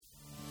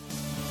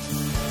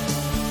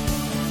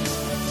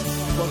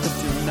welcome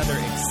to another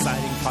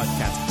exciting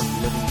podcast from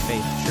Living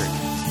Faith Church.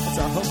 It's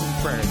our hope and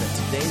prayer that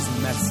today's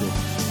message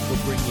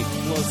will bring you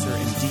closer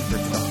and deeper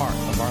to the heart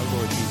of our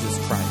Lord Jesus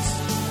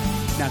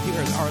Christ. Now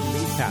here is our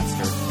lead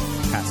pastor,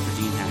 Pastor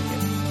Dean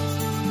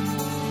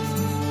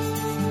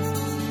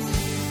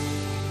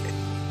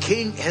Hackett.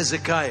 King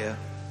Hezekiah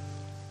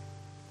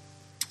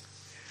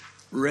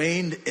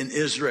reigned in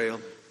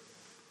Israel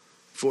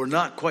for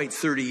not quite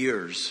 30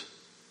 years,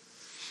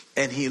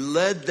 and he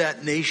led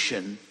that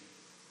nation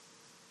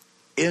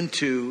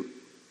into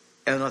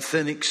an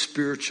authentic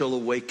spiritual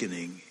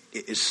awakening.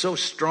 It is so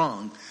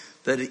strong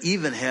that it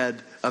even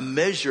had a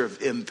measure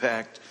of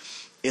impact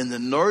in the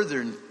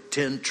northern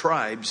 10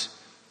 tribes,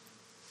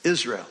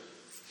 Israel.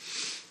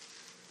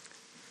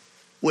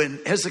 When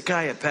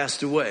Hezekiah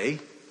passed away,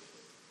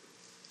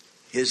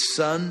 his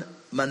son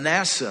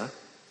Manasseh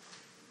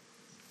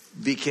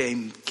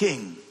became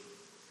king.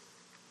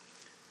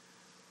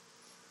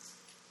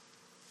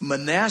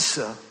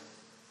 Manasseh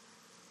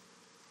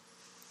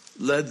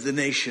led the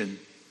nation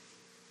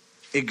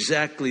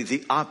exactly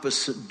the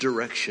opposite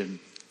direction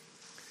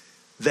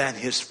than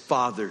his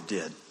father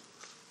did.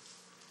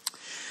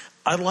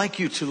 I'd like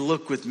you to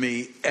look with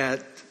me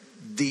at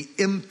the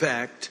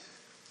impact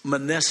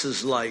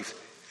Manasseh's life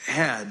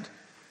had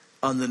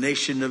on the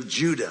nation of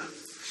Judah.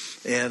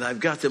 And I've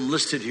got them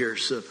listed here.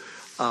 So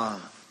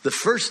the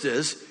first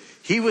is,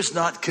 he was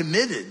not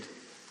committed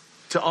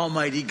to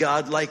Almighty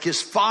God like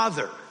his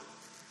father.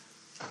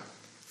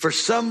 For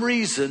some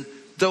reason,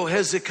 though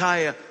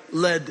Hezekiah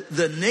led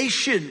the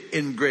nation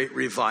in great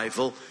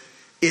revival,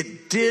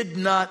 it did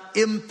not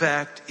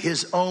impact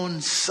his own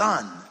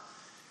son.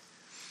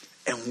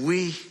 And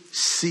we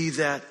see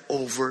that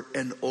over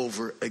and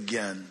over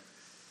again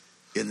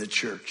in the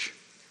church.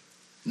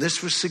 And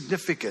this was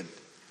significant.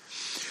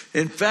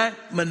 In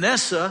fact,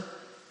 Manasseh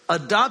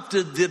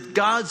adopted the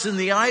gods and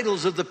the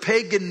idols of the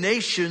pagan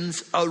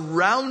nations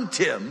around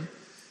him,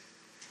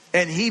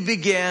 and he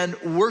began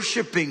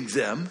worshiping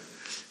them.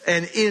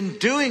 And in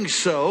doing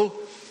so,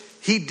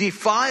 he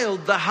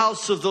defiled the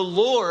house of the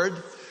Lord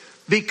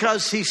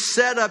because he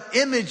set up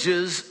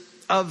images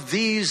of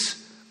these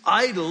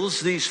idols,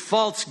 these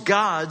false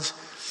gods,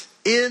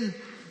 in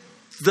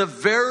the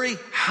very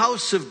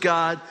house of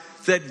God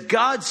that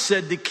God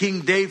said to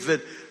King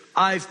David,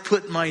 I've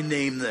put my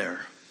name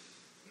there.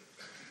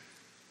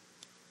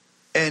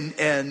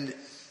 And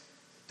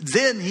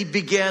then he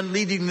began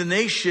leading the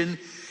nation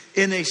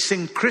in a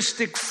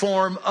syncretic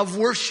form of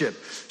worship.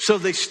 So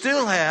they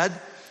still had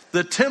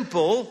the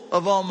temple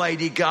of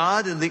Almighty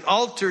God and the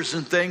altars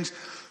and things,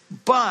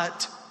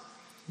 but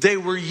they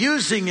were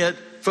using it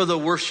for the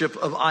worship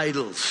of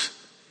idols.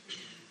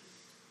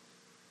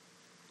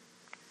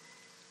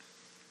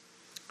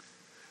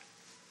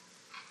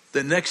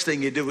 The next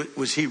thing he did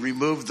was he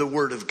removed the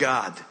Word of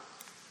God.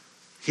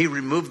 He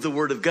removed the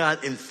Word of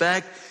God. In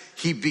fact,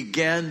 he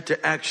began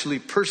to actually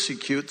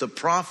persecute the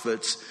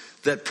prophets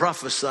that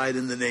prophesied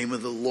in the name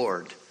of the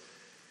Lord.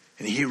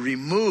 And he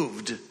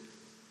removed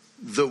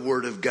the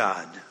Word of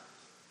God.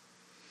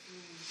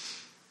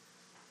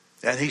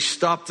 And he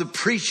stopped the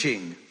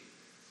preaching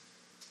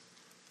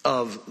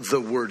of the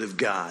Word of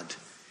God.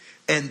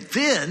 And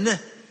then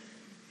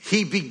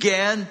he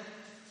began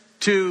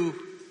to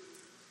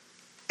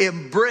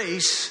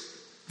embrace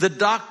the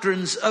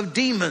doctrines of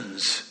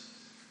demons.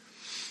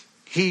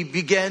 He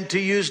began to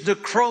use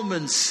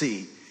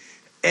necromancy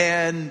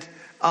and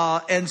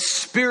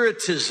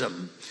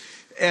spiritism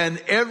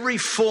and every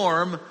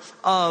form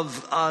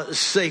of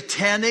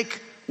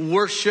satanic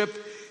worship,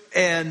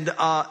 and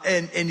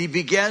he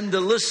began to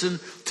listen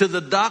to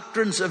the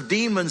doctrines of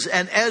demons.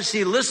 And as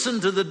he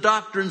listened to the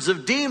doctrines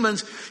of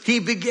demons, he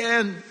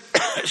began,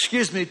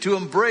 to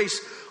embrace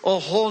a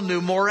whole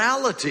new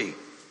morality.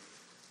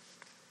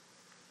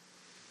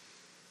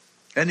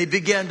 And he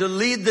began to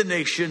lead the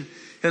nation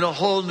in a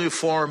whole new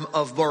form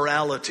of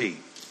morality.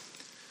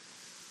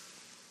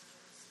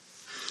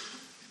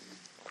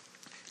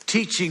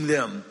 Teaching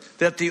them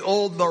that the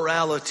old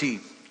morality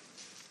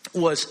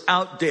was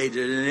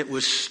outdated and it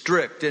was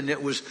strict and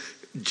it was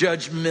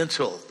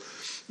judgmental.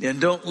 And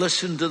don't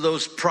listen to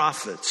those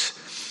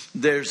prophets.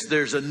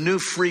 There's a new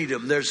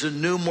freedom. There's a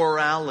new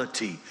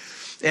morality.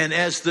 And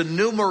as the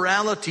new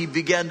morality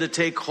began to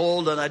take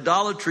hold and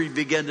idolatry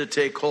began to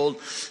take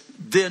hold,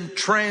 then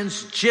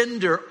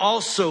transgender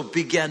also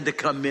began to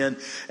come in,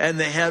 and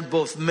they had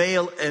both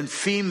male and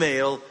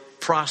female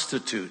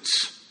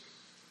prostitutes.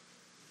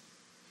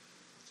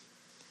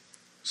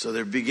 So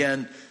there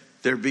began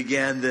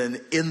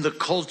then in the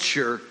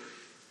culture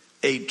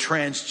a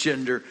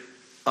transgender,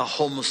 a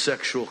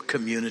homosexual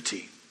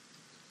community.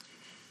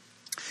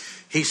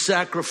 He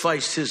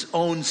sacrificed his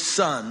own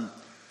son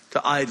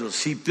to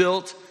idols. He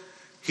built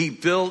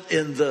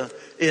in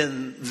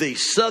the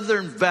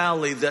southern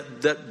valley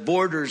that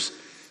borders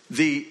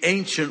the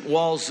ancient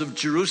walls of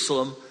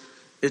Jerusalem.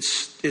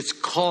 It's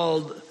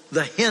called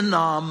the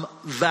Hinnom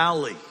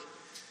Valley.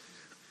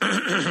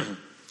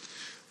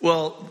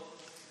 Well,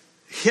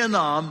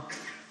 Hinnom,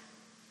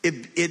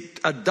 it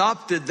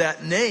adopted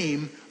that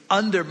name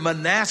under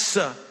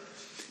Manasseh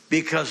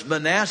because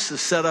Manasseh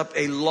set up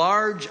a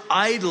large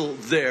idol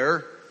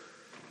there,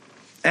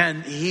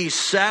 and he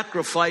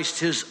sacrificed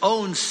his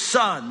own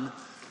son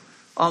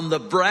on the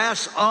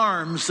brass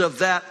arms of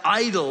that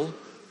idol.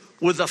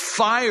 With a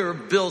fire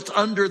built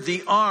under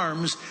the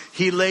arms,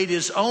 he laid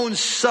his own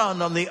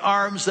son on the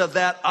arms of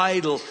that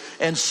idol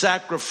and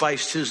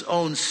sacrificed his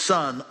own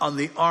son on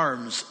the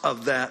arms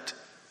of that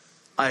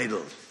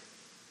idol.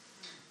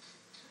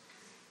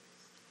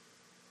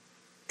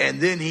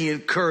 And then he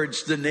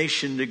encouraged the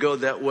nation to go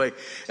that way.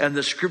 And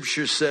the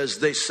scripture says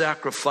they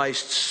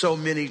sacrificed so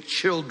many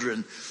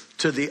children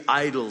to the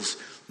idols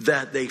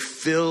that they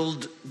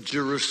filled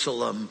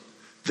Jerusalem.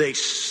 They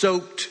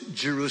soaked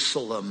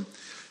Jerusalem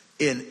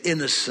in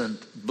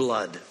innocent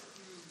blood.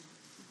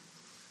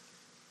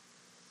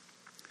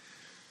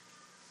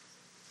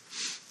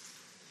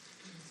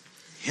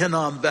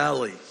 Hinnom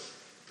Valley,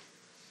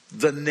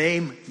 the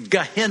name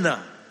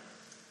Gehenna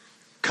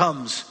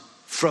comes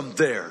from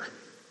there.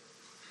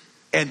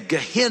 And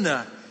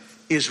Gehenna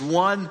is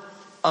one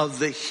of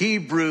the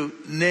Hebrew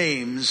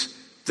names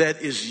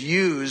that is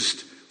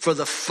used for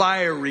the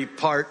fiery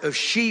part of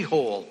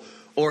Sheol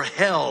or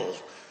hell.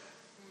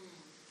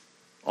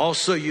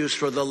 Also used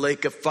for the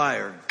lake of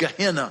fire.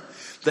 Gehenna,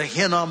 the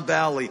Hinnom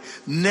Valley,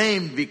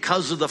 named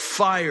because of the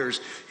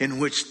fires in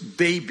which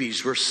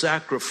babies were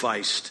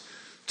sacrificed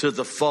to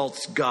the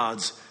false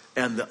gods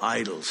and the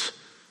idols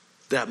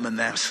that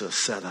Manasseh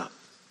set up.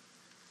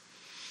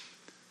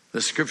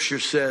 The scripture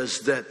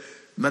says that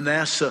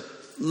Manasseh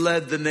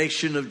led the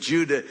nation of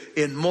Judah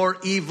in more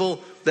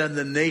evil than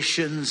the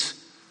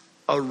nations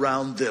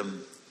around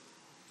them.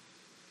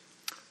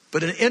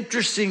 But an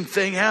interesting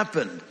thing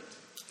happened.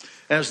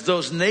 As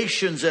those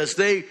nations, as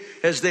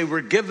they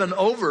were given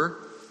over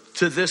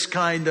to this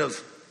kind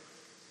of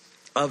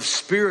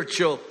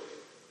spiritual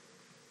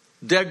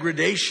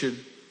degradation,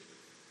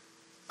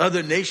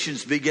 other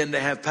nations began to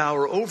have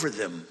power over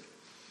them.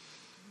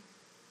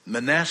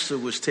 Manasseh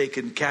was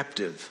taken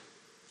captive.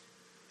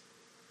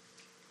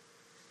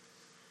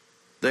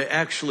 They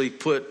actually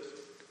put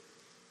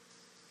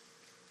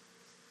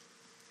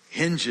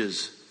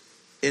hinges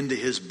into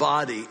his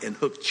body and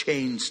hooked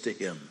chains to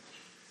him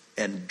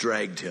and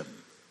dragged him.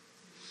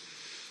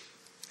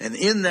 And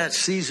in that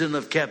season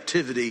of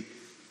captivity,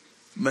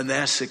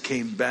 Manasseh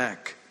came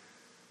back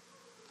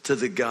to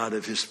the God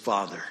of his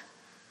father.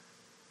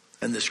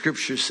 And the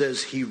scripture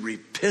says he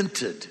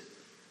repented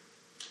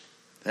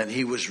and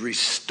he was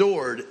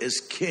restored as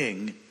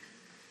king,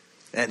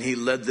 and he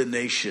led the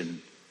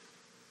nation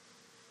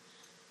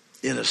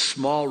in a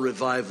small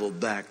revival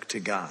back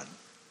to God.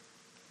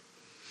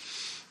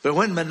 But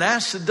when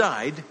Manasseh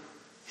died,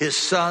 his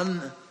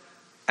son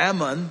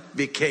Amon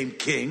became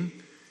king.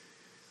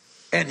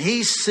 And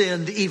he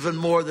sinned even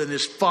more than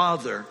his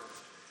father.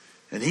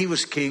 And he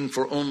was king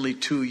for only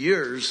 2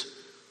 years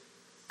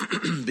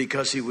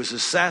because he was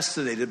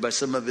assassinated by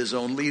some of his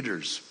own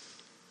leaders.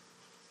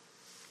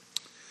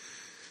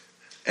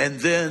 And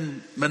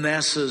then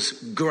Manasseh's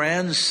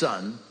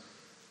grandson,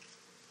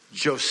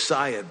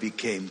 Josiah,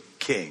 became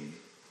king.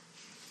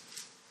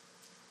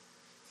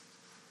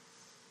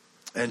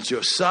 And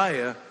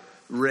Josiah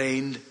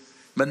reigned,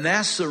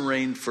 Manasseh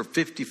reigned for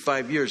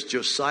 55 years.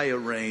 Josiah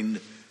reigned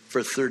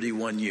for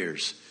 31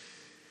 years.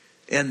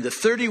 And the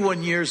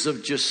 31 years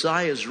of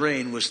Josiah's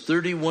reign was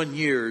 31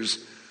 years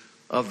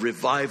of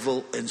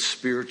revival and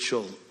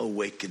spiritual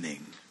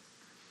awakening.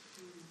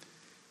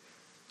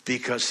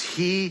 Because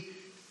he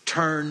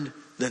turned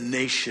the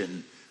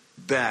nation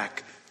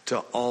back to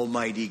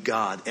Almighty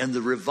God. And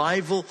the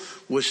revival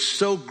was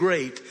so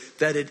great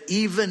that it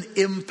even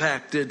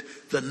impacted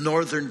the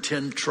northern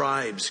 10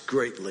 tribes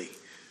greatly.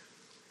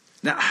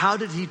 Now, how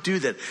did he do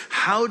that?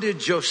 How did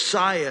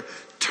Josiah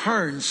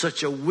turn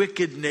such a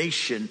wicked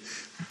nation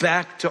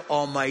back to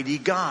Almighty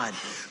God?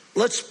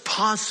 Let's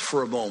pause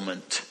for a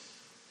moment.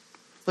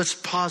 Let's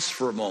pause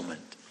for a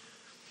moment.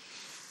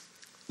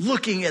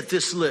 Looking at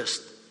this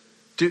list,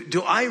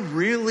 do I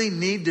really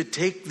need to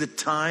take the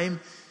time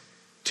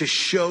to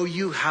show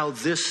you how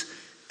this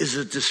is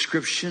a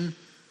description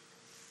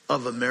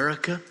of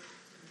America?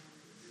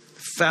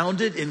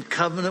 Founded in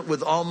covenant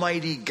with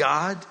Almighty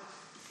God.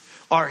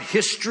 Our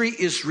history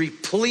is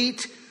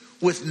replete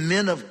with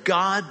men of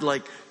God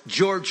like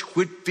George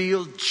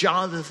Whitefield,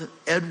 Jonathan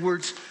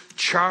Edwards,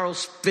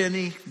 Charles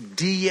Finney,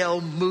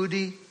 D.L.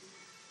 Moody.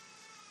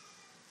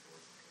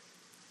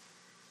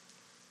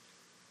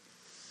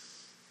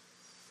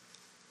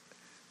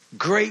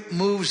 Great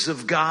moves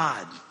of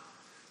God.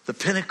 The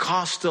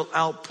Pentecostal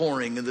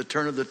outpouring in the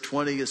turn of the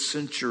 20th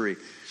century.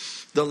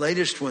 The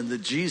latest one, the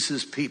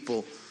Jesus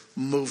People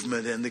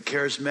movement and the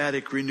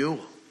charismatic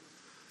renewal.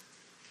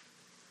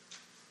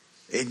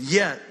 And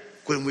yet,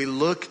 when we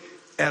look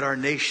at our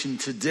nation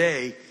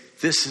today,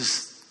 this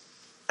is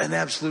an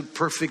absolute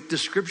perfect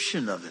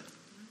description of it.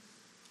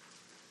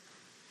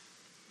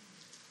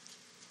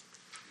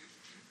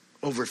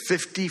 Over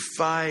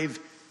 55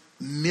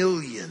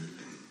 million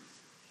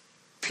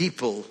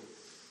people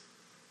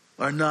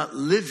are not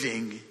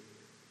living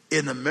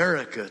in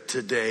America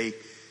today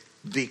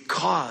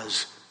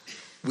because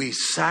we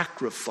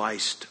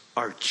sacrificed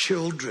our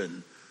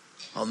children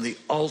on the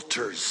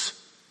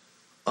altars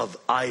of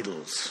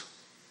idols.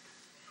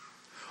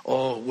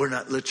 Oh, we're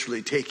not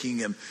literally taking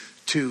them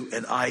to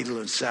an idol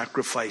and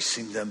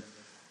sacrificing them.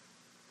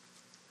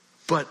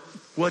 But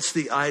what's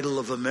the idol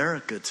of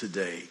America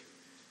today?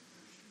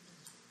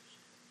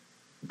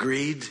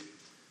 Greed,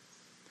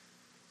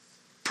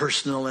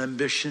 personal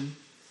ambition,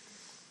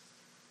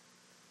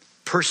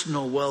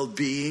 personal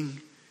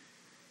well-being.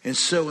 And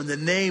so in the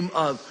name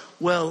of,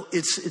 well,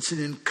 it's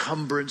an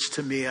encumbrance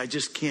to me. I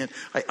just can't,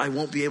 I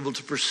won't be able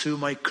to pursue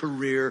my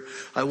career.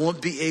 I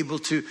won't be able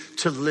to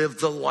live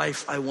the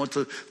life I want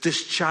to.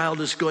 This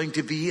child is going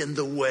to be in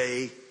the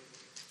way.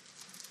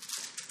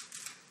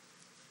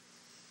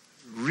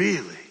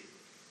 Really?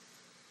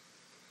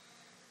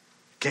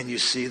 Can you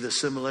see the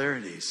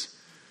similarities?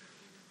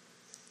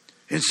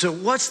 And so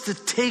what's the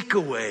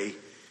takeaway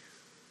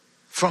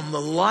from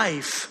the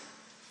life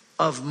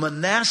of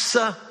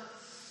Manasseh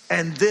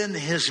and then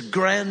his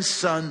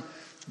grandson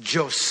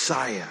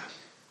Josiah?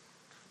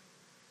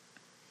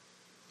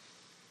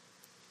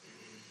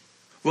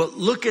 Well,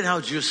 look at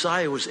how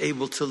Josiah was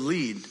able to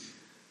lead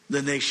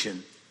the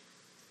nation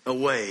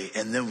away.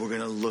 And then we're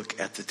going to look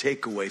at the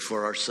takeaway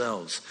for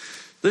ourselves.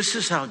 This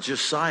is how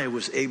Josiah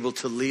was able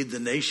to lead the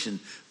nation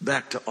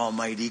back to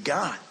Almighty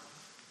God.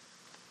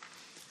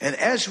 And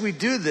as we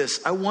do this,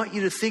 I want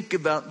you to think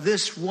about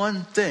this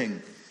one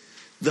thing.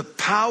 The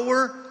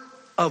power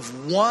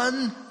of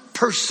one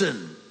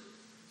person.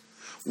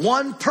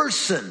 One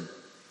person.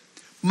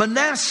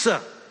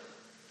 Manasseh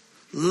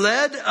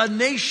led a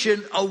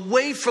nation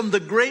away from the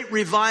great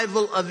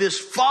revival of his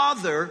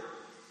father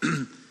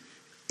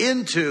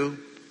into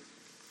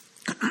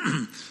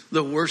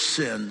the worst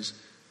sins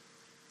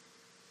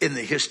in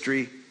the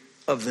history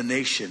of the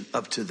nation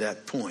up to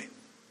that point.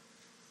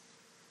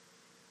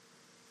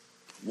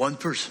 One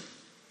person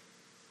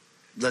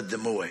led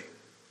them away.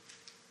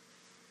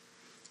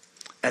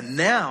 And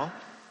now,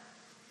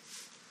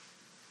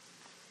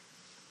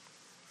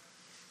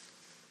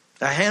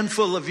 a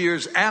handful of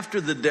years after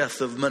the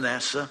death of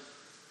Manasseh,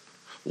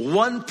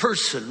 one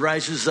person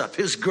rises up,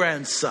 his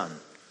grandson.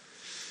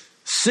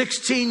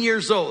 16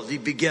 years old, he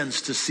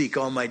begins to seek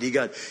Almighty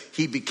God.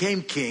 He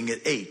became king at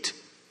 8.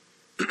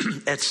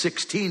 At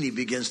 16, he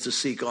begins to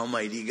seek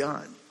Almighty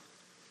God.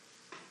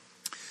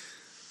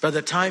 By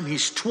the time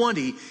he's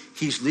 20,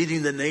 he's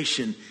leading the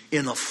nation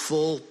in a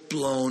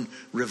full-blown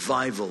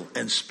revival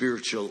and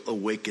spiritual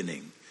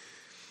awakening.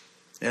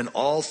 And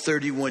all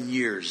 31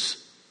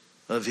 years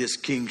of his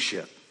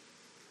kingship,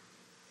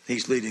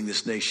 he's leading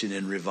this nation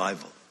in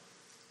revival.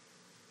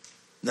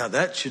 Now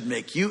that should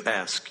make you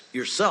ask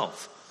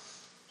yourself,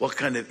 what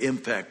kind of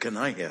impact can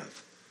I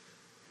have?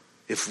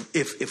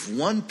 If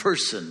one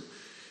person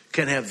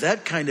can have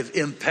that kind of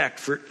impact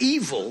for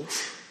evil,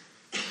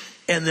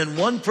 and then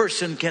one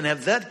person can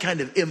have that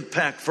kind of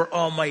impact for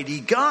Almighty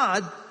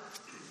God,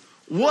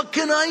 what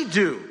can I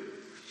do?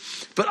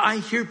 But I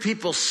hear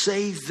people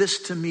say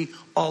this to me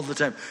all the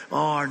time. Oh,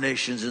 our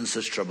nation's in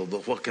such trouble,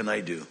 but what can I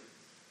do?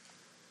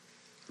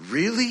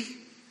 Really?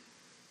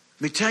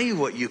 Let me tell you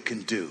what you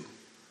can do.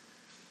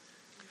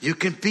 You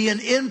can be an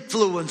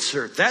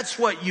influencer. That's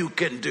what you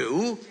can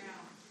do.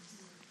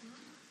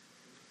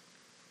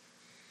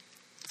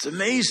 It's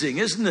amazing,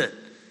 isn't it?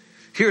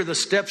 Here are the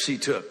steps he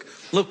took.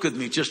 Look with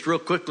me just real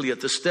quickly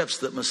at the steps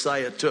that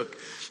Messiah took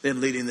in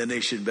leading the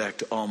nation back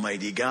to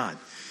Almighty God.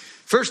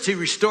 First, he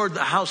restored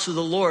the house of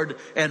the Lord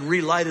and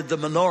relighted the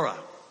menorah,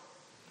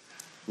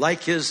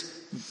 like his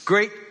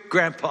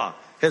great-grandpa,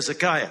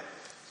 Hezekiah.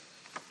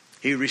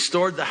 He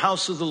restored the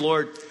house of the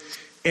Lord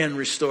and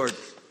restored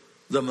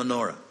the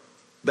menorah.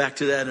 Back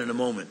to that in a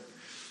moment.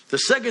 The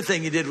second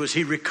thing he did was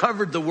he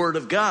recovered the word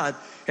of God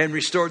and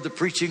restored the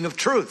preaching of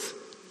truth.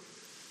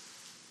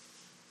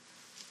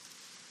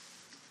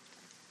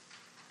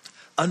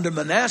 Under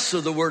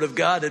Manasseh, the word of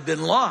God had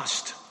been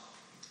lost.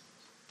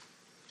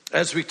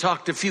 As we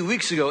talked a few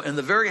weeks ago, in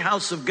the very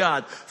house of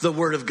God, the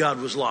word of God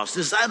was lost.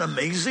 Is that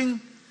amazing?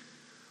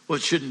 Well,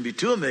 it shouldn't be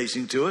too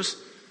amazing to us.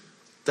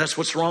 That's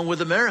what's wrong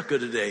with America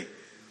today.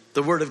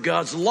 The word of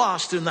God's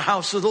lost in the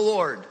house of the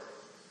Lord.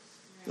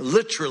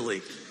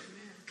 Literally.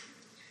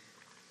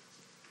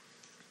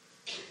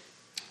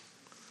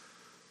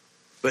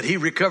 But he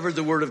recovered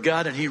the word of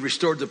God and he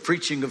restored the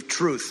preaching of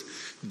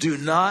truth. Do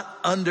not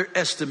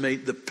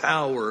underestimate the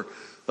power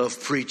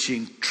of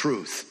preaching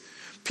truth.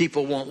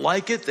 People won't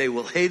like it. They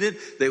will hate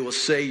it. They will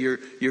say you're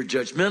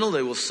judgmental.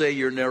 They will say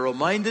you're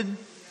narrow-minded.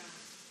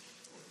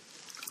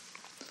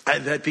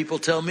 I've had people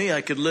tell me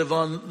I could live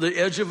on the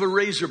edge of a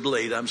razor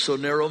blade. I'm so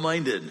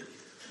narrow-minded.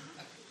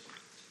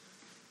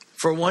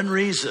 For one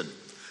reason,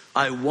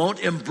 I won't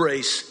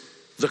embrace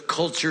the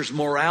culture's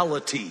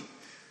morality.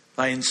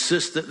 I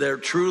insist that there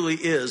truly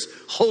is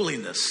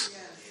holiness.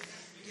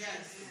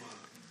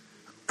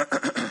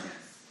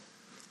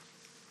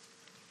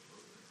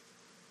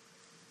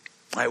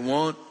 I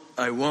won't.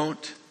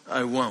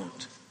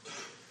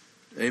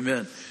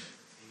 Amen.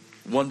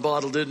 One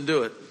bottle didn't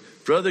do it.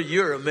 Brother,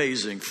 you're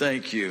amazing.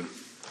 Thank you.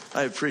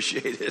 I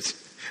appreciate it.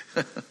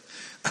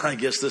 I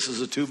guess this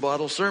is a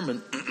 2-bottle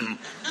sermon.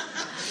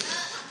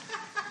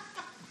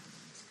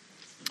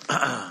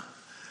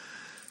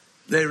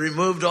 They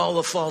removed all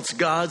the false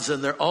gods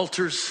and their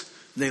altars.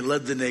 And they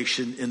led the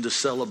nation into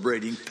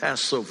celebrating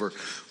Passover.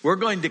 We're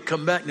going to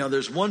come back. Now,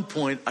 there's one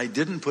point I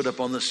didn't put up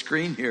on the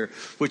screen here,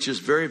 which is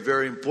very,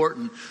 very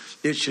important.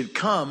 It should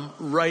come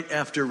right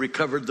after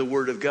recovered the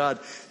word of God.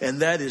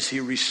 And that is he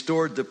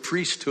restored the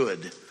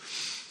priesthood.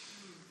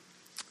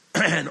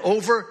 And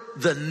over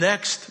the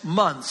next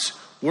months,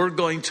 we're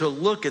going to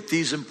look at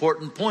these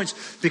important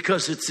points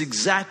because it's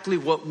exactly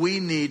what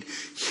we need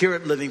here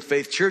at Living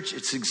Faith Church.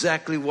 It's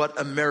exactly what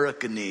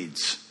America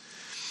needs.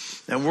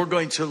 And we're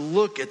going to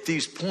look at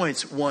these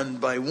points one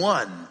by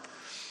one.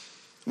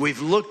 We've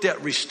looked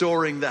at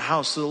restoring the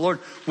house of the Lord.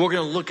 We're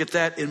going to look at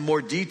that in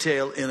more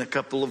detail in a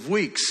couple of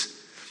weeks.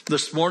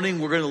 This morning,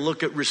 we're going to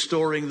look at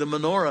restoring the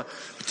menorah.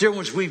 But dear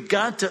ones, we've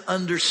got to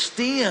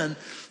understand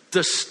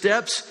the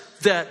steps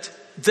that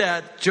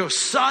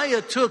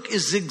Josiah took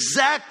is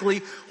exactly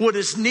what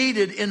is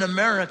needed in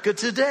America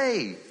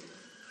today.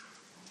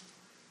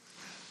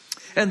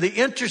 And the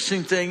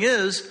interesting thing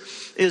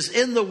is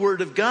in the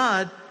Word of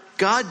God,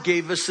 God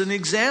gave us an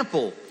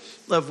example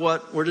of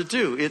what we're to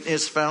do. It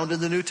is found in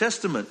the New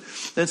Testament.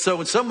 And so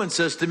when someone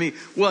says to me,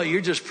 well,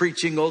 you're just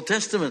preaching Old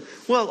Testament.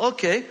 Well,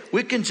 okay,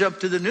 we can jump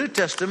to the New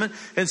Testament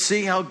and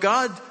see how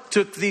God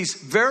took these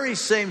very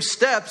same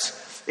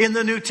steps in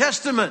the New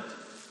Testament.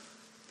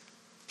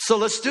 So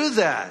let's do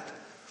that.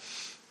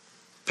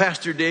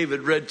 Pastor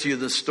David read to you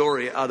the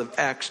story out of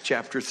Acts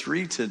chapter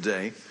 3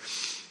 today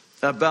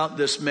about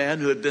this man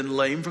who had been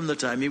lame from the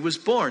time he was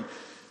born.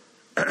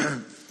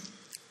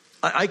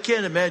 I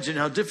can't imagine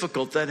how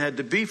difficult that had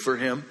to be for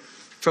him.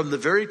 From the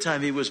very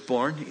time he was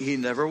born, he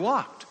never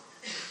walked.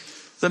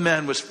 The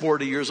man was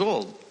 40 years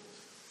old.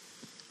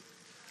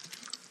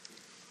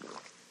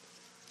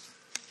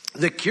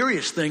 The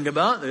curious thing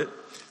about it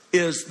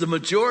is the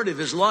majority of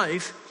his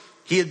life,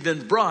 he had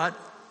been brought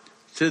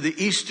to the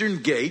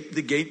Eastern Gate,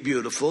 the Gate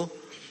Beautiful,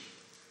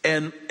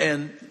 and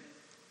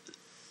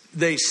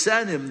they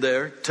sent him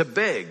there to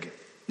beg.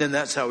 And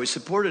that's how he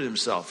supported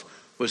himself,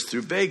 was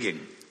through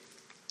begging.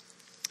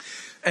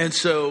 And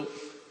so,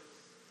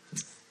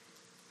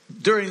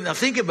 now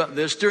think about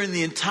this, during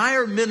the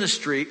entire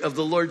ministry of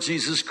the Lord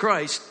Jesus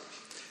Christ,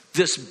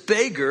 this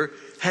beggar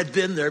had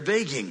been there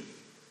begging.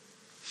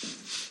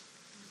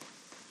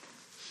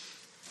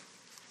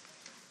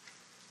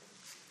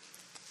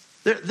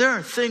 There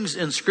are things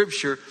in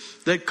Scripture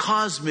that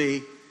cause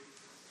me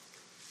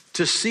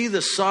to see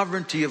the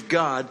sovereignty of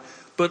God,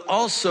 but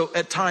also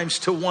at times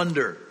to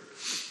wonder.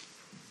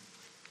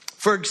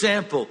 For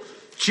example,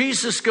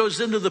 Jesus goes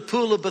into the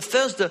pool of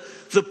Bethesda.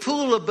 The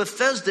pool of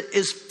Bethesda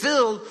is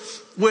filled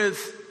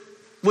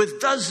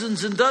with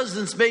dozens and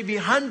dozens, maybe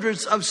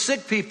hundreds of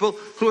sick people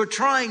who are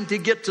trying to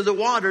get to the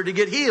water to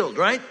get healed,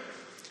 right?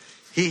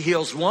 He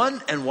heals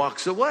one and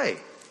walks away.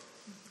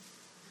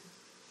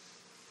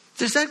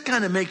 Does that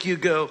kind of make you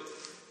go,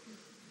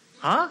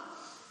 huh?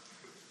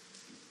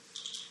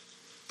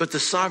 But the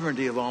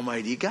sovereignty of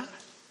Almighty God.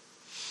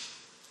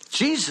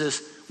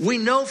 Jesus, we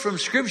know from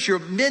Scripture,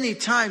 many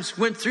times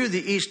went through the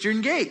Eastern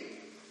Gate.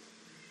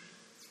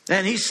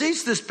 And he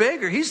sees this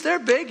beggar. He's there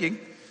begging.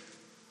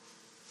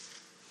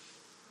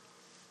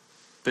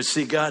 But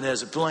see, God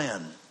has a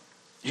plan.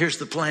 Here's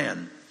the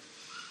plan.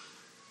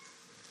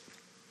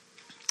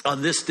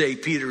 On this day,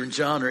 Peter and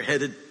John are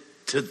headed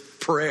to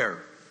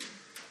prayer.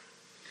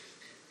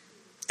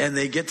 And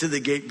they get to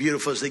the Gate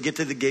Beautiful. As they get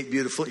to the Gate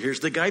Beautiful,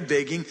 here's the guy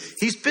begging.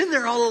 He's been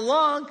there all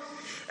along.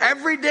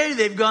 Every day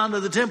they've gone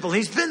to the temple.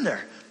 He's been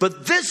there.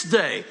 But this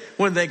day,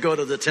 when they go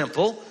to the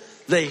temple,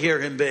 they hear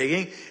him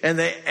begging.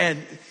 And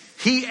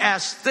he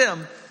asks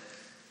them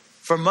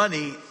for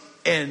money.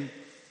 And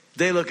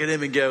they look at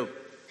him and go,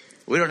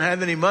 we don't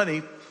have any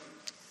money.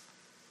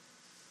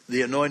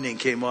 The anointing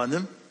came on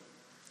them.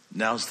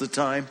 Now's the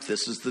time.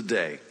 This is the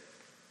day.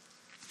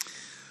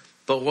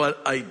 But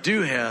what I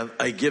do have,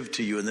 I give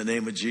to you in the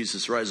name of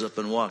Jesus. Rise up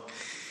and walk.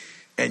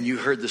 And you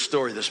heard the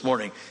story this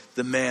morning.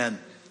 The man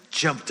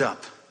jumped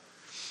up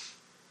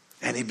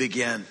and he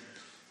began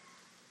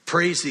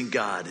praising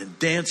God and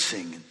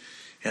dancing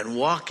and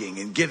walking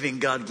and giving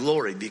God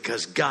glory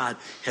because God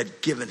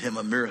had given him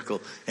a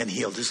miracle and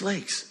healed his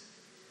legs.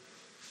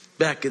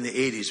 Back in the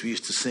 80s, we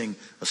used to sing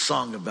a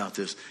song about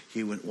this.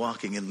 He went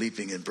walking and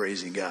leaping and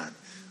praising God.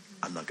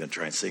 I'm not going to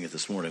try and sing it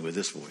this morning with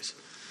this voice.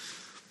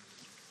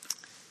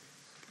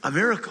 A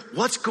miracle.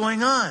 What's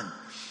going on?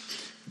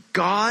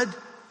 God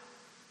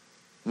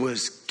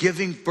was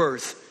giving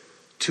birth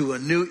to a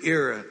new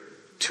era,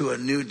 to a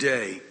new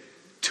day,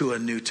 to a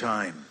new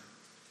time.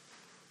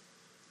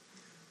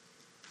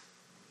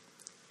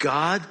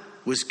 God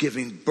was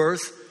giving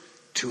birth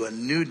to a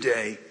new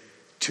day,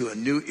 to a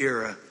new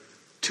era,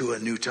 to a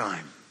new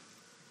time.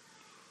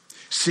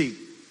 See,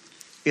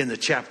 in the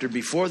chapter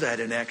before that,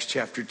 in Acts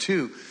chapter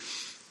 2,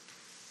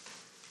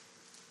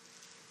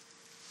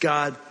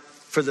 God,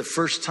 for the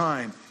first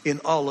time in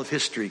all of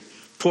history,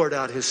 poured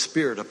out his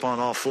Spirit upon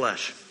all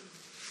flesh.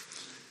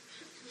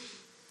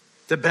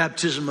 The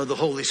baptism of the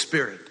Holy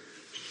Spirit.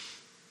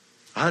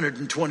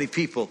 120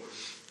 people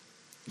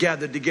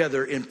gathered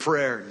together in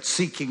prayer and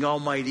seeking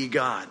Almighty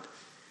God.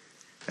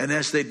 And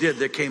as they did,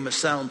 there came a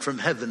sound from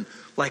heaven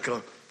like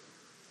a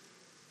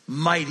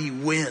mighty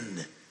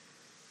wind.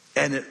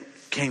 And it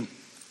came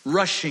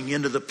rushing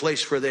into the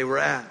place where they were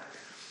at.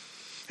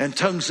 And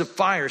tongues of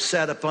fire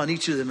sat upon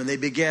each of them, and they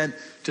began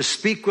to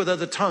speak with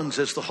other tongues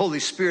as the Holy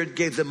Spirit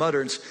gave them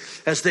utterance,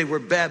 as they were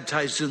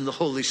baptized in the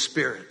Holy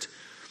Spirit.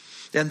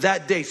 And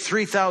that day,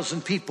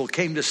 3,000 people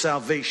came to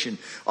salvation.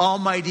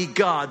 Almighty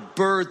God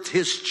birthed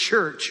his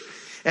church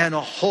and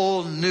a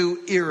whole new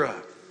era.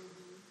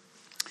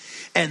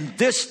 And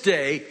this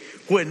day,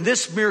 when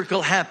this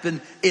miracle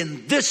happened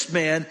in this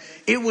man,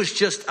 it was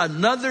just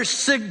another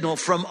signal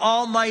from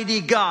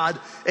Almighty God.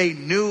 A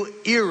new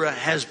era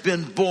has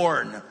been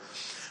born.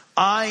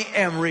 I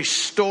am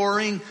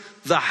restoring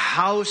the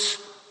house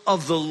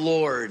of the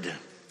Lord. Amen.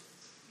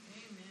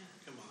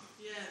 Come on.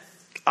 Yes.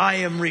 I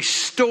am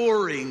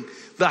restoring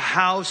the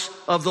house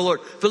of the Lord.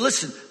 But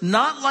listen,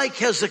 not like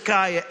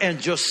Hezekiah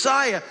and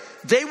Josiah.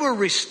 They were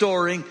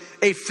restoring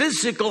a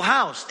physical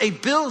house, a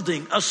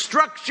building, a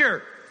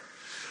structure.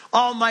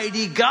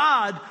 Almighty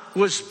God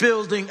was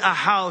building a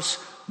house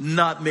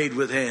not made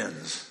with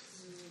hands.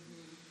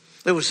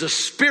 It was a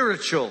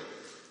spiritual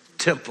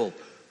temple,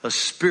 a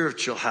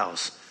spiritual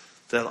house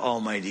that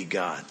Almighty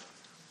God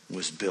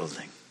was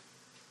building.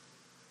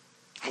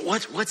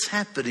 What's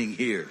happening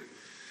here?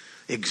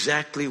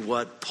 Exactly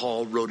what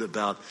Paul wrote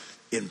about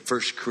in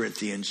 1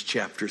 Corinthians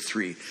chapter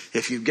 3.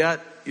 If you've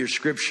got your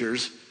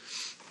scriptures,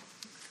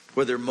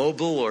 whether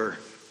mobile or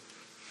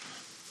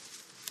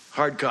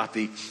hard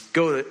copy,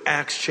 go to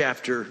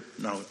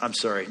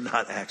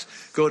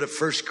Go to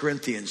 1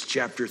 Corinthians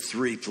chapter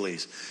 3,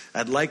 please.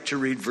 I'd like to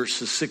read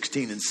verses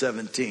 16 and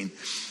 17.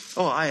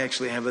 Oh, I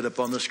actually have it up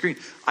on the screen.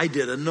 I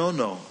did a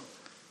no-no.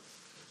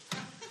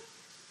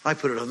 I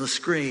put it on the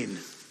screen.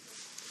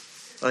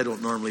 I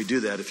don't normally do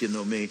that. If you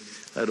know me,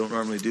 I don't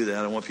normally do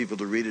that. I want people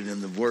to read it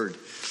in the Word.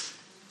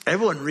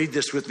 Everyone read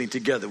this with me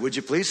together, would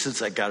you please,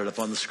 since I got it up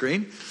on the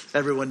screen.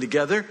 Everyone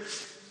together.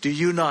 Do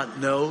you not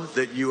know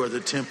that you are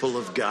the temple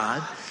of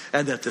God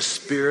and that the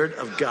Spirit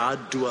of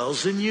God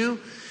dwells in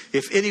you?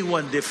 If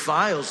anyone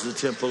defiles the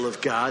temple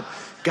of God,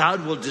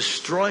 God will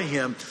destroy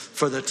him,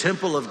 for the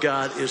temple of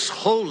God is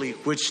holy,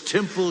 which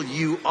temple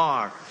you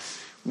are.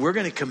 We're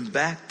going to come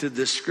back to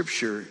this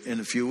scripture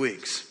in a few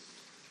weeks.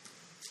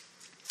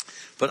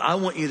 But I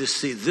want you to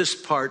see this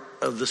part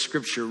of the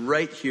scripture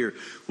right here.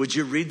 Would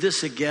you read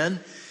this again?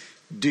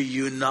 Do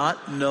you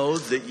not know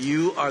that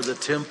you are the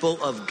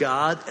temple of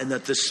God and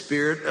that the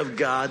Spirit of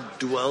God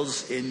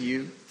dwells in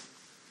you?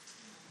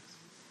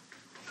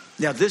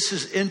 Now, this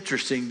is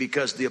interesting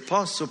because the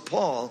Apostle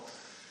Paul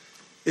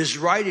is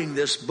writing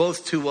this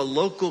both to a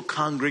local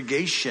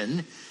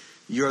congregation,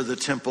 you're the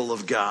temple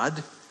of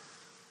God,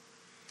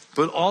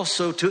 but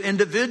also to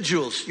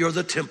individuals, you're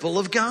the temple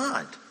of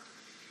God.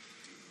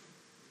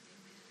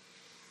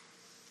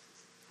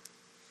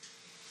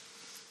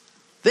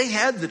 They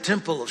had the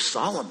temple of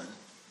Solomon,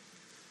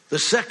 the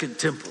second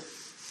temple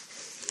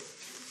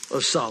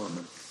of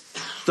Solomon.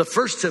 The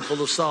first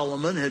temple of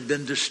Solomon had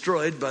been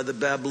destroyed by the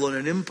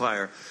Babylonian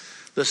Empire.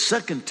 The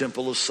second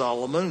temple of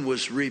Solomon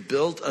was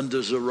rebuilt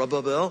under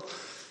Zerubbabel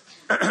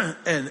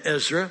and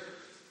Ezra,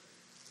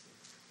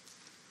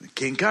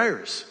 King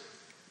Cyrus.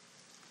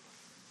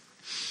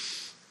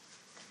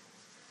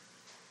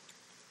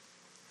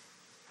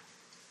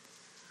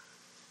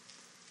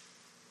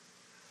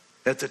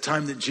 At the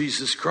time that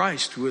Jesus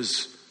Christ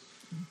was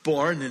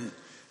born in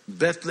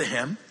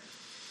Bethlehem,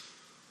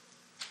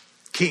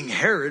 King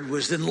Herod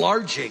was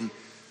enlarging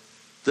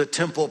the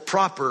temple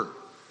proper.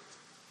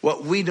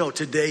 What we know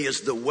today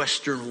as the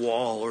Western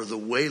Wall or the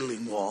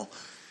Wailing Wall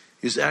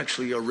is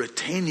actually a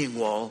retaining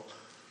wall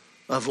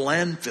of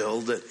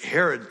landfill that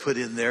Herod put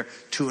in there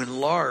to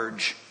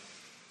enlarge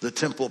the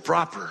temple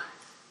proper.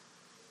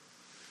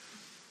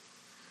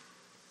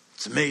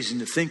 It's amazing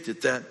to think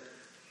that that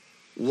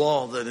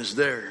wall that is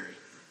there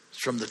is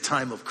from the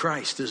time of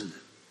Christ, isn't it?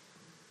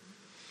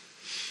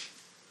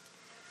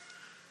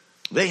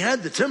 They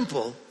had the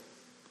temple,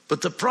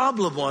 but the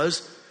problem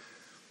was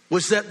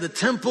that the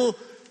temple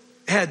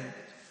had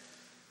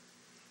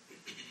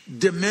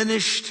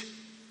diminished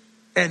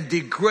and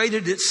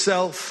degraded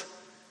itself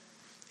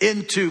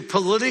into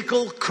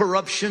political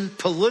corruption,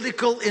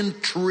 political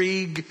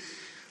intrigue.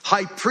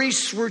 High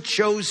priests were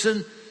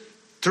chosen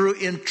through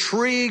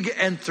intrigue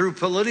and through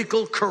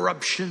political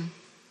corruption.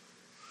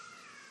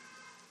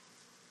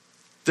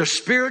 The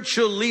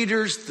spiritual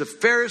leaders, the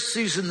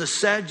Pharisees and the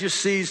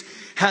Sadducees,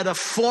 had a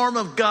form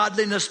of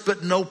godliness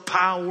but no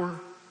power.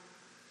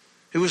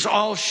 It was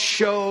all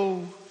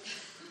show.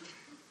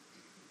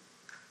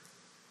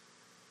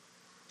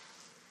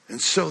 And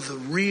so the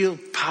real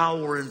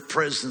power and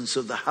presence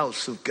of the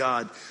house of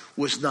God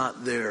was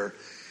not there.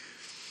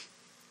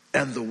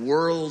 And the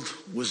world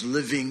was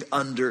living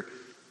under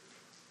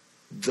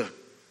the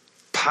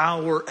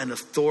power and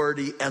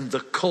authority and the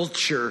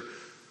culture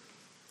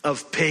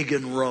of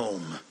pagan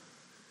Rome.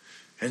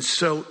 And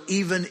so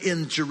even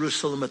in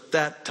Jerusalem at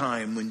that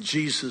time, when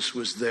Jesus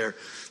was there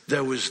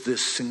was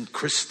this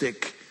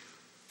syncretic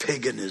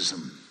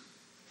paganism.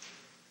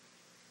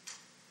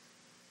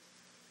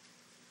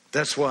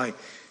 That's why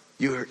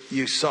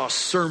you saw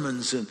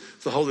sermons in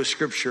the Holy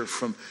Scripture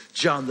from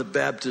John the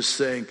Baptist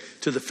saying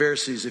to the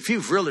Pharisees, if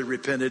you've really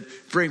repented,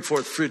 bring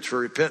forth fruits for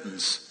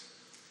repentance.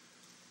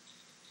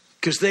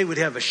 Because they would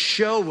have a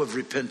show of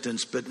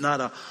repentance, but not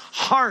a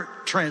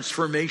heart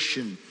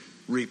transformation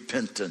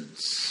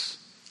repentance.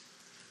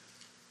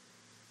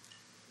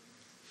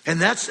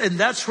 And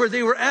that's where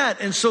they were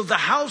at. And so the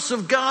house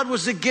of God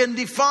was again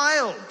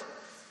defiled.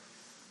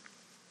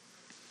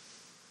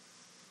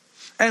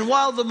 And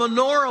while the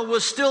menorah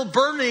was still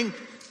burning,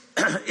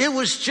 it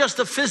was just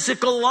a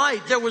physical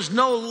light. There was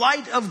no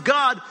light of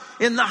God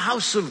in the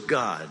house of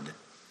God.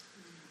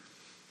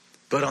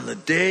 But on the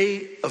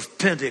day of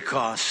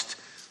Pentecost,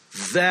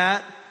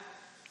 that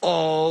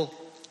all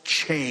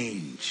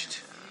changed.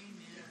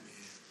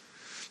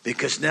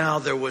 Because now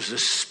there was a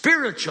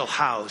spiritual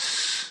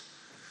house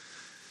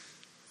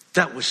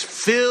that was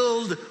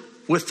filled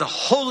with the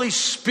Holy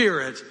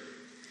Spirit.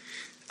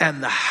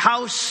 And the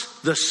house,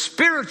 the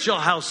spiritual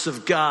house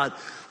of God,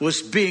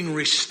 was being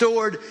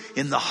restored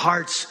in the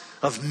hearts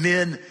of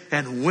men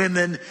and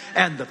women.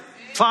 And the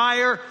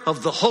fire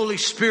of the Holy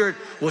Spirit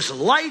was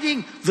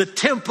lighting the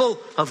temple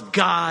of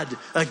God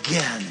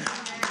again.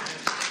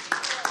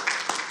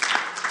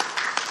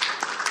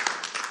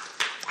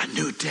 A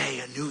new day,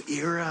 a new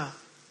era.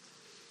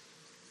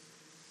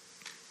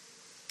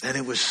 And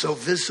it was so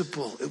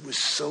visible. It was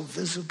so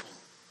visible.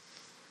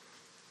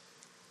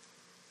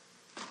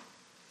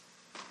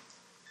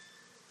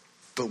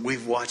 But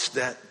we've watched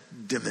that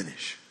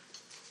diminish.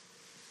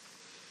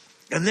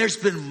 And there's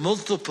been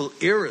multiple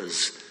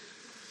eras.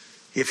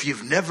 If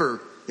you've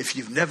never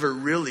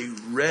really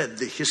read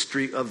the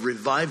history of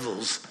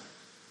revivals,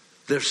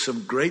 there's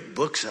some great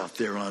books out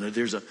there on it.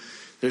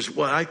 There's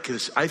what I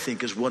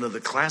think is one of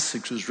the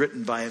classics, was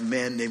written by a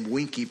man named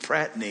Winky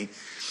Pratney,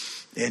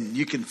 and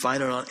you can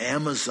find it on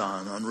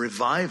Amazon on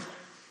revival.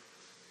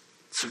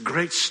 It's a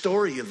great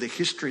story of the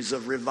histories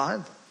of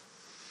revival.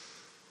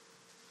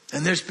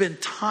 And there's been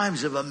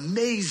times of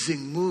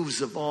amazing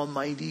moves of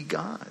Almighty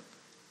God.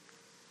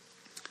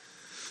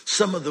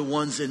 Some of the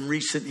ones in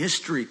recent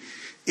history,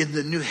 in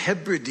the New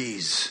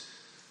Hebrides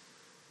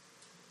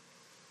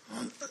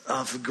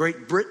of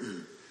Great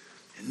Britain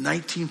in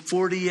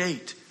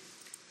 1948,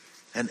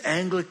 an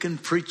Anglican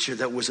preacher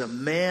that was a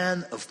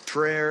man of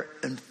prayer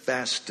and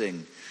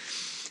fasting.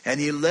 And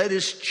he led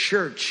his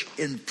church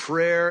in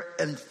prayer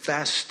and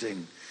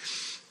fasting.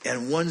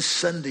 And one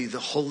Sunday, the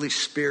Holy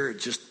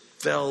Spirit just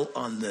fell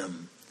on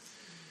them.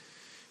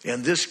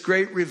 And this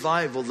great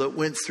revival that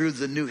went through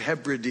the New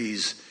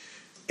Hebrides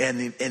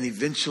and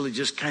eventually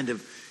just kind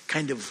of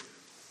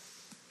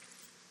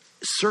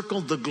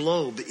circled the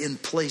globe in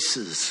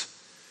places.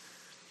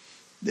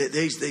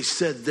 They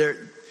said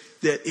there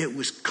that it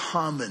was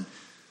common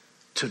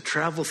to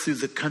travel through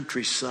the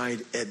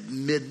countryside at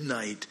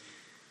midnight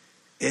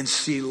and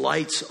see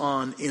lights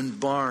on in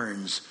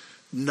barns,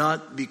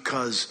 not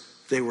because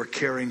they were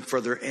caring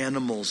for their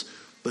animals,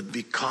 but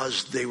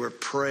because they were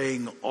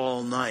praying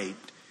all night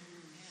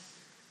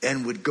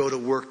and would go to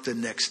work the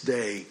next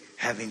day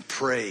having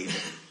prayed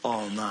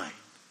all night.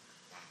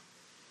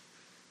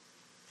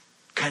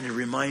 Kind of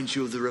reminds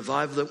you of the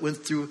revival that went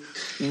through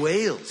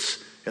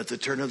Wales at the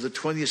turn of the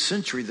 20th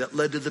century that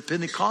led to the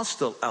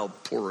Pentecostal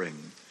outpouring.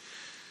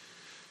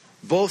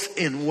 Both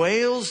in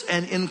Wales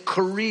and in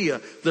Korea,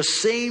 the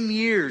same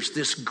years,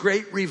 this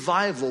great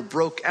revival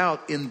broke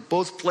out in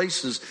both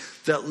places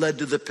that led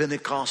to the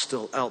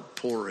Pentecostal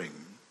outpouring.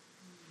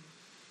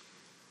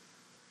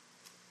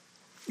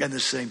 And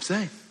the same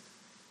thing.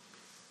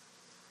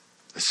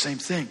 The same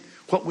thing.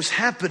 What was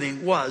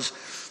happening was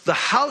the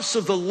house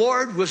of the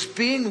Lord was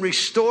being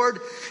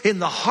restored in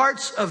the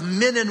hearts of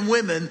men and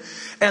women,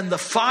 and the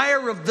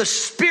fire of the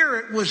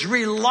Spirit was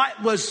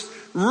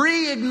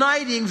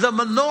reigniting the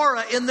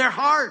menorah in their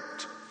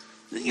heart.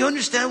 You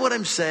understand what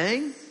I'm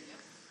saying?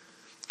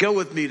 Go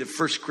with me to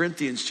 1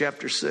 Corinthians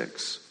chapter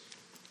 6.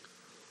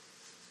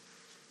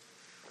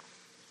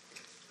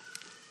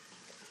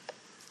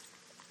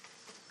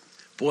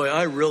 Boy,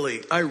 I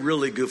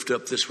really goofed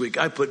up this week.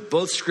 I put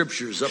both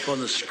scriptures up on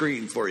the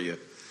screen for you.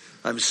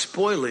 I'm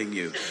spoiling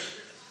you.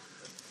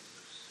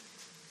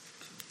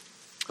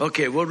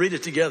 Okay, we'll read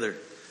it together.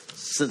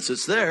 Since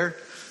it's there,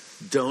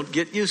 don't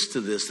get used to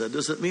this. That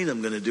doesn't mean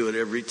I'm going to do it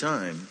every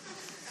time.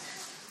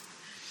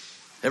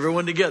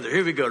 Everyone together.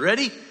 Here we go.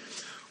 Ready?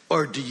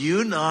 Or do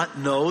you not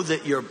know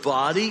that your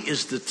body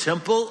is the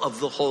temple of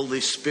the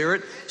Holy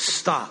Spirit?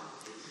 Stop.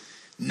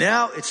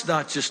 Now it's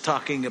not just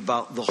talking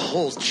about the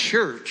whole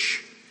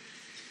church.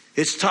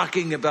 It's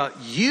talking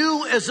about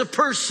you as a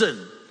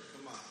person.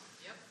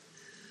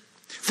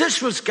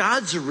 This was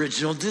God's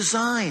original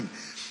design.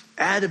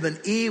 Adam and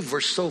Eve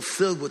were so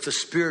filled with the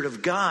Spirit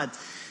of God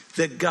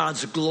that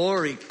God's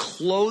glory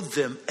clothed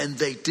them, and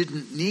they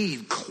didn't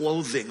need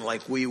clothing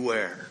like we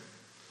wear.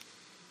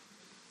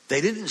 They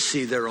didn't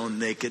see their own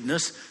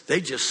nakedness. They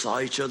just saw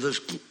each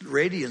other's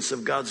radiance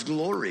of God's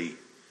glory.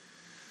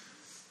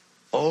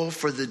 Oh,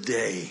 for the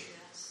day.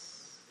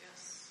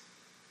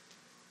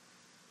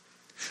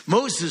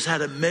 Moses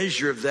had a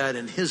measure of that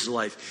in his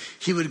life.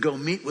 He would go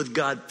meet with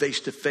God face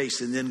to face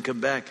and then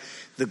come back,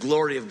 the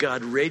glory of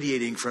God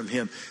radiating from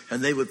him.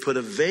 And they would put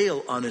a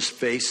veil on his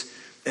face.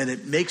 And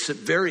it makes it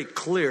very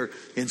clear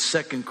in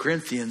 2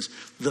 Corinthians,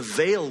 the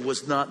veil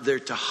was not there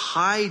to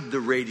hide the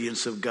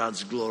radiance of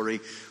God's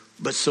glory,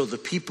 but so the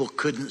people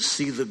couldn't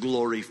see the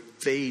glory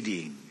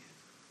fading.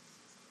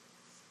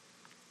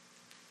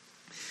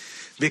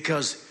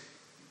 Because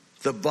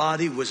the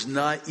body was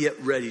not yet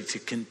ready to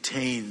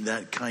contain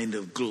that kind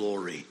of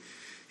glory.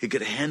 It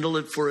could handle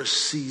it for a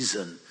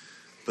season,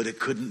 but it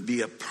couldn't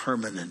be a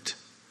permanent.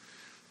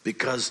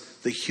 Because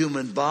the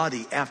human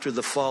body, after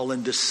the fall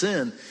into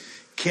sin,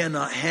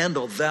 cannot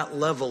handle that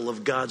level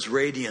of God's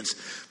radiance.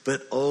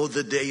 But oh,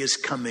 the day is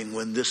coming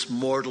when this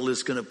mortal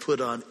is going to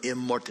put on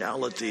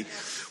immortality,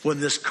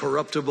 when this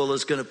corruptible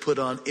is going to put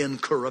on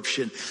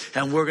incorruption,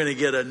 and we're going to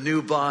get a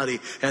new body,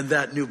 and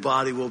that new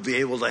body will be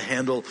able to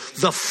handle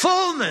the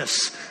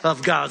fullness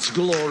of God's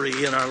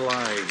glory in our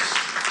lives.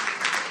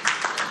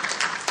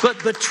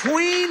 But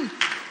between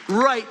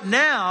right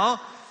now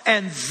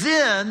and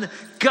then,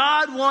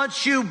 God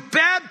wants you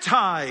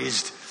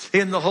baptized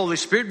in the Holy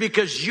Spirit,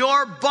 because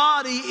your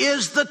body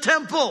is the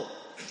temple.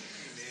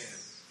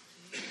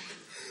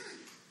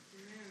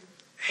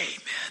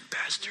 Amen,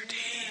 Pastor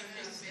Dean.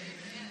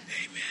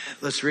 Amen.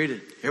 Let's read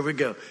it. Here we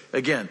go.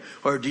 Again.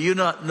 Or do you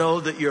not know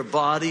that your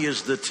body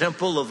is the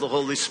temple of the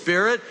Holy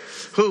Spirit,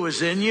 who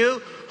is in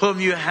you, whom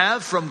you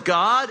have from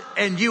God,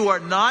 and you are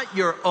not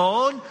your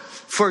own?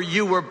 For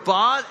you were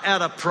bought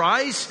at a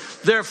price.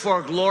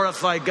 Therefore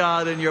glorify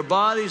God in your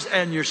bodies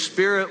and your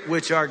spirit,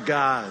 which are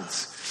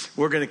God's.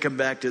 We're going to come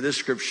back to this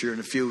scripture in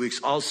a few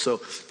weeks also,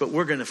 but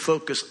we're going to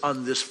focus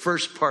on this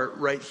first part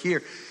right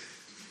here.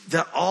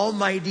 The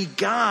Almighty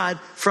God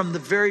from the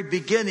very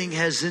beginning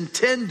has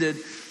intended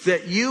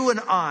that you and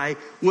I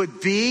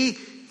would be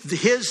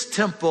His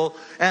temple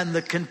and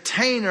the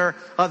container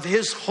of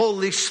His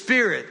Holy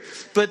Spirit.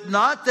 But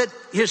not that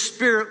His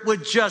Spirit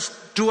would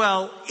just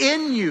dwell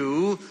in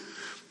you,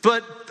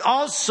 but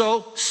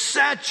also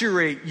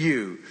saturate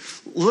you.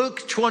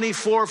 Luke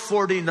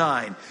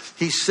 24:49.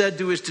 He said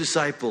to His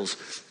disciples,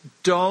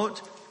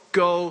 don't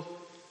go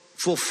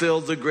fulfill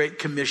the Great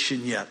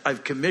Commission yet.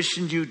 I've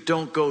commissioned you,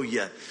 don't go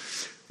yet.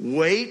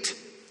 Wait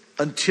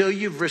until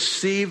you've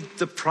received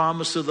the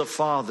promise of the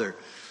Father.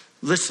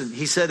 Listen,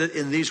 He said it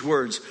in these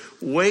words.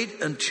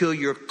 Wait until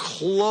you're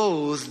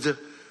clothed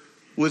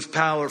with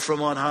power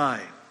from on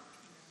high.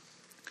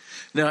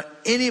 Now,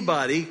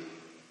 anybody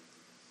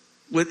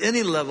with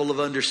any level of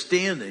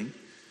understanding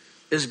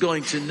is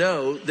going to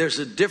know there's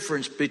a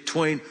difference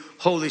between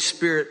Holy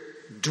Spirit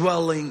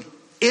dwelling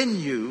in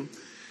you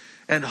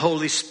and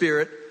Holy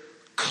Spirit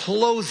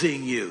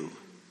clothing you.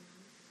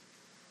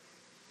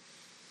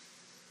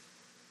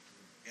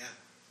 Yeah,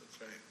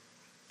 that's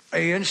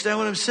right. You understand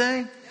what I'm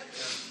saying?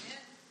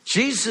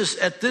 Jesus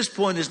at this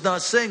point is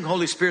not saying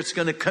Holy Spirit's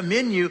going to come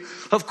in you.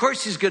 Of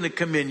course He's going to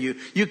come in you.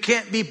 You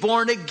can't be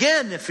born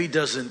again if He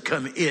doesn't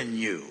come in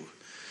you.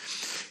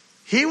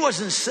 He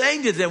wasn't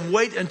saying to them,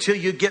 wait until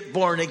you get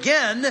born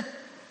again.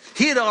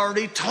 He had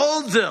already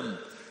told them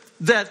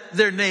that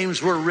their names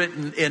were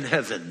written in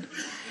heaven.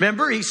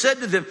 Remember, He said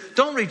to them,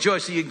 don't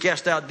rejoice that you can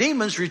cast out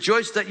demons.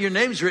 Rejoice that your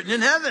name's written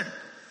in heaven.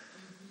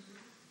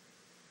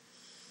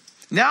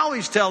 Now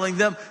He's telling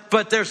them,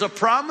 but there's a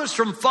promise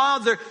from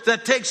Father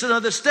that takes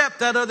another step.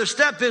 That other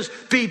step is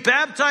be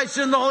baptized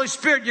in the Holy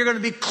Spirit. You're going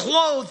to be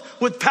clothed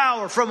with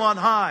power from on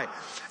high.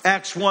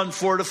 Acts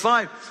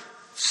 1:4-5.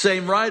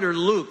 Same writer,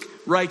 Luke,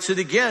 writes it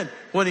again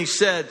when he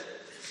said,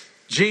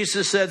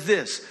 Jesus said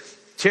this,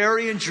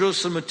 tarry in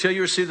Jerusalem until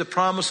you receive the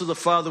promise of the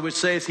Father, which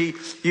saith He,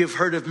 you have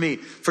heard of me.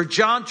 For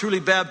John truly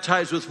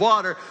baptized with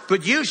water,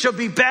 but you shall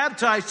be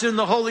baptized in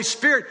the Holy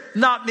Spirit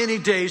not many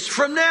days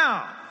from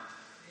now.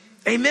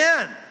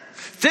 Amen.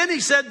 Then He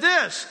said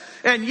this,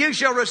 and you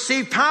shall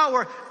receive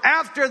power.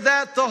 After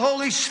that, the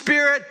Holy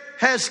Spirit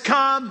has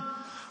come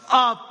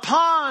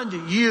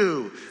upon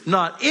you,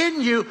 not in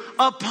you,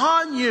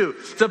 upon you.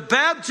 The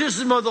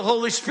baptism of the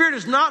Holy Spirit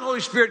is not Holy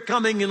Spirit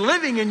coming and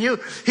living in you.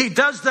 He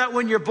does that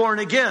when you're born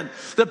again.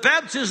 The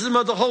baptism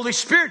of the Holy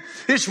Spirit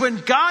is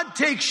when God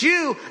takes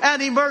you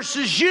and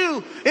immerses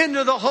you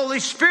into the Holy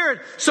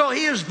Spirit. So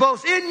He is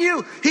both in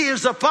you, He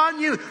is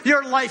upon you.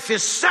 Your life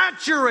is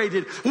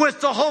saturated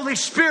with the Holy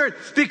Spirit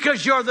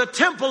because you're the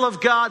temple of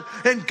God,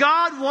 and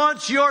God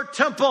wants your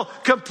temple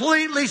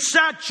completely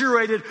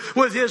saturated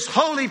with His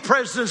holy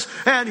presence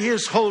and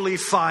His holy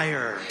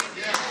fire.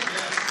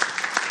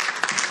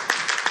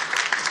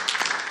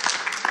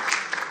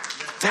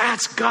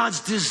 That's God's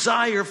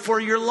desire for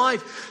your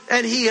life.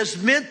 And He has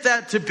meant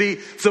that to be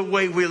the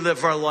way we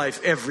live our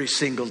life every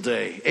single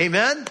day.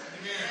 Amen? Amen.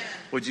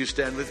 Would you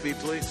stand with me,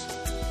 please?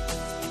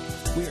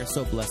 We are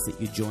so blessed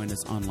that you joined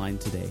us online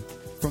today.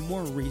 For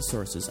more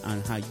resources on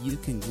how you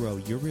can grow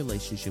your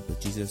relationship with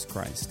Jesus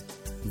Christ,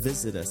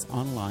 visit us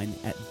online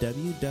at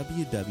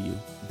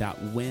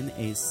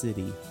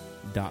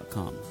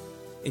www.winacity.com.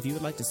 If you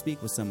would like to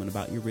speak with someone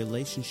about your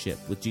relationship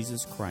with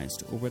Jesus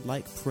Christ or would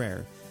like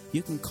prayer,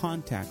 you can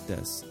contact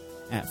us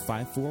at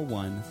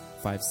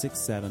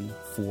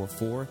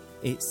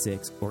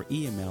 541-567-4486 or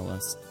email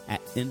us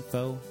at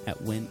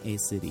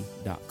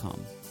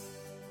info@winacity.com.